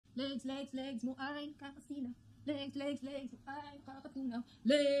Legs, legs, legs mo ay kakasinaw. Legs, legs, legs mo ay kakatunaw.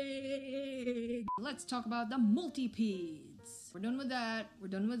 Legs! Let's talk about the multipedes. We're done with that. We're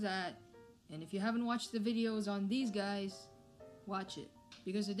done with that. And if you haven't watched the videos on these guys, watch it.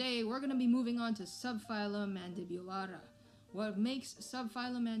 Because today we're going to be moving on to Subphyla Mandibulata. What makes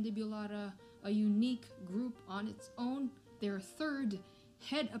Subphyla Mandibulata a unique group on its own, their third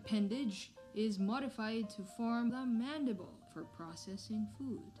head appendage is modified to form the mandible for processing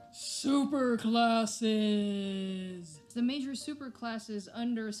food. Superclasses! The major superclasses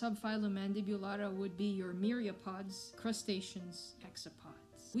under Subphyla Mandibulata would be your Myriapods, Crustaceans,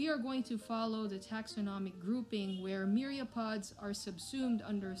 Hexapods. We are going to follow the taxonomic grouping where Myriapods are subsumed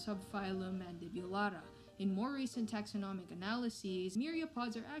under Subphyla Mandibulata. In more recent taxonomic analyses,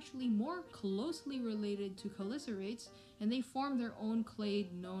 myriapods are actually more closely related to chelicerates, and they form their own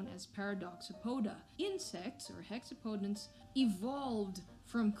clade known as Paradoxopoda. Insects, or hexapodants, evolved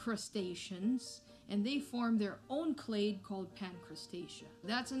from crustaceans, and they form their own clade called Pancrustacea.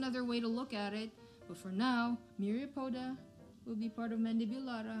 That's another way to look at it, but for now, Myriapoda will be part of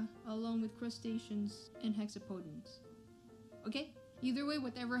Mandibulata, along with crustaceans and hexapodants. Okay? Either way,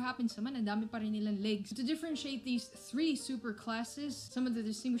 whatever happens naman, ang dami pa rin nilang legs. To differentiate these three superclasses, some of the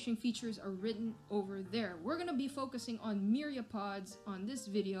distinguishing features are written over there. We're going to be focusing on myriapods on this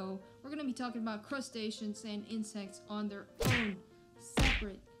video. We're going to be talking about crustaceans and insects on their own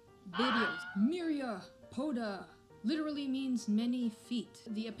separate videos. Myriapoda literally means many feet.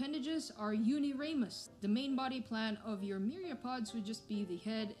 The appendages are uniramous. The main body plan of your myriapods would just be the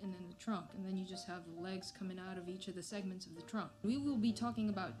head and then the trunk, and then you just have the legs coming out of each of the segments of the trunk. We will be talking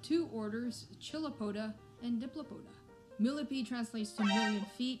about two orders, Chilopoda and Diplopoda. Millipede translates to million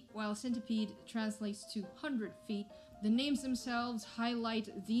feet, while centipede translates to 100 feet. The names themselves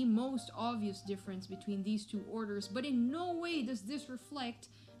highlight the most obvious difference between these two orders, but in no way does this reflect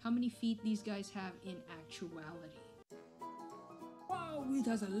how many feet these guys have in actuality. Wow, it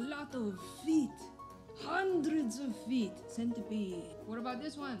has a lot of feet. Hundreds of feet. Centipede. What about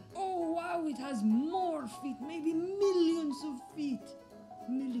this one? Oh wow, it has more feet. Maybe millions of feet.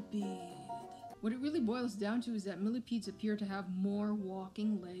 Millipede. What it really boils down to is that millipedes appear to have more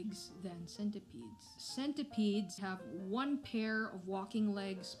walking legs than centipedes. Centipedes have one pair of walking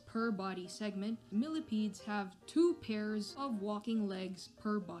legs per body segment. Millipedes have two pairs of walking legs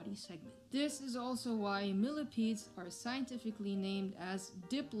per body segment. This is also why millipedes are scientifically named as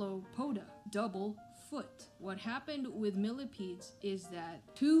Diplopoda, double foot. What happened with millipedes is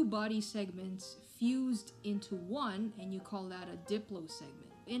that two body segments fused into one, and you call that a diplo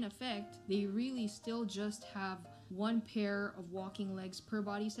segment. In effect, they really still just have one pair of walking legs per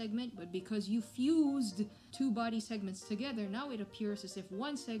body segment, but because you fused two body segments together, now it appears as if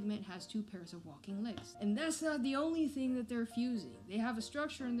one segment has two pairs of walking legs. And that's not the only thing that they're fusing. They have a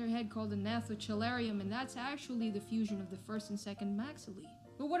structure in their head called the nathocellarium, and that's actually the fusion of the first and second maxillae.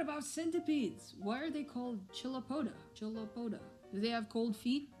 But what about centipedes? Why are they called Chilopoda? Chilopoda. Do they have cold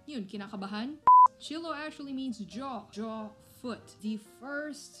feet? Yun, kinakabahan? Chilo actually means jaw, foot. The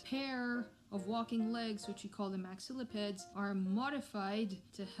first pair of walking legs, which we call the maxillipeds, are modified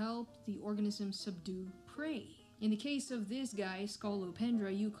to help the organism subdue prey. In the case of this guy,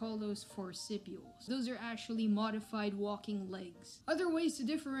 Scolopendra, you call those forcipules. Those are actually modified walking legs. Other ways to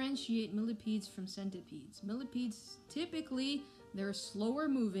differentiate millipedes from centipedes. Millipedes, typically, they're slower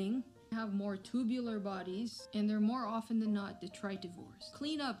moving, have more tubular bodies, and they're more often than not detritivores.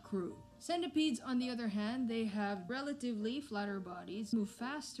 Cleanup crew. Centipedes, on the other hand, they have relatively flatter bodies, move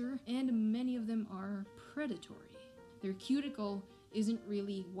faster, and many of them are predatory. Their cuticle isn't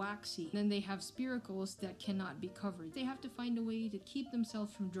really waxy. Then they have spiracles that cannot be covered. They have to find a way to keep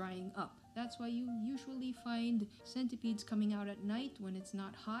themselves from drying up. That's why you usually find centipedes coming out at night when it's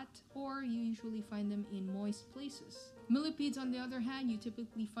not hot, or you usually find them in moist places. Millipedes, on the other hand, you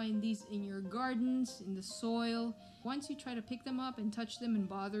typically find these in your gardens, in the soil. Once you try to pick them up and touch them and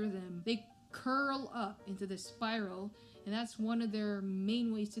bother them, they curl up into the spiral, and that's one of their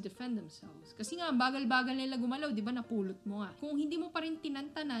main ways to defend themselves. Kasi nga, bagal-bagal nila gumalaw, di ba napulot mo nga. Kung hindi mo pa rin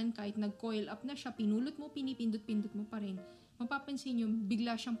tinantanan, kahit nag-coil up na siya, pinulot mo, pinipindot-pindot mo pa rin, mapapansin nyo,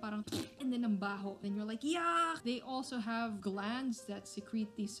 bigla siyang parang and then ang baho. Then you're like, yuck! They also have glands that secrete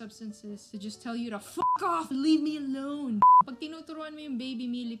these substances to just tell you to fuck off! Leave me alone! Pag tinuturuan mo yung baby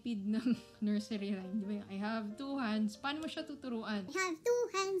millipede ng nursery rhyme, di ba? I have two hands. Paano mo siya tuturuan? I have two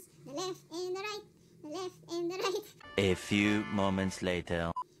hands, the left and the right, the left and the right. A few moments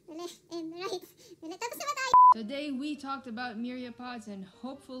later. The left and the right. Tapos na ba tayo? Today we talked about myriapods, and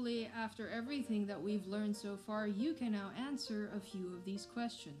hopefully after everything that we've learned so far, you can now answer a few of these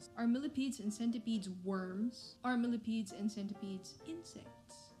questions. Are millipedes and centipedes worms? Are millipedes and centipedes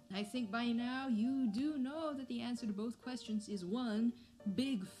insects? I think by now you do know that the answer to both questions is one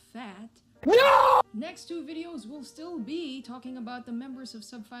big fat. No! Next two videos will still be talking about the members of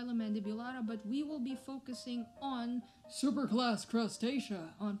Subphyla Mandibulata, but we will be focusing on Superclass Crustacea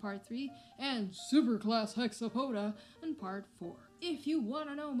on part 3 and Superclass Hexapoda on part 4. If you want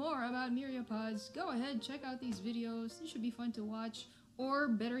to know more about myriapods, go ahead, check out these videos. They should be fun to watch. Or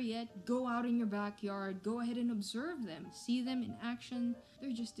better yet, go out in your backyard, go ahead and observe them, see them in action.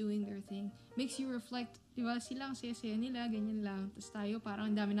 They're just doing their thing. Makes you reflect, diba, silang saya-saya nila, ganyan lang. Tas tayo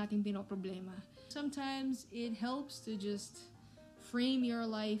parang ang dami nating pinoproblema. Sometimes it helps to just frame your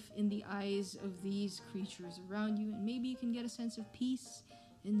life in the eyes of these creatures around you, and maybe you can get a sense of peace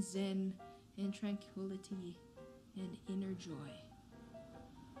and zen and tranquility and inner joy.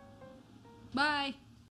 Bye!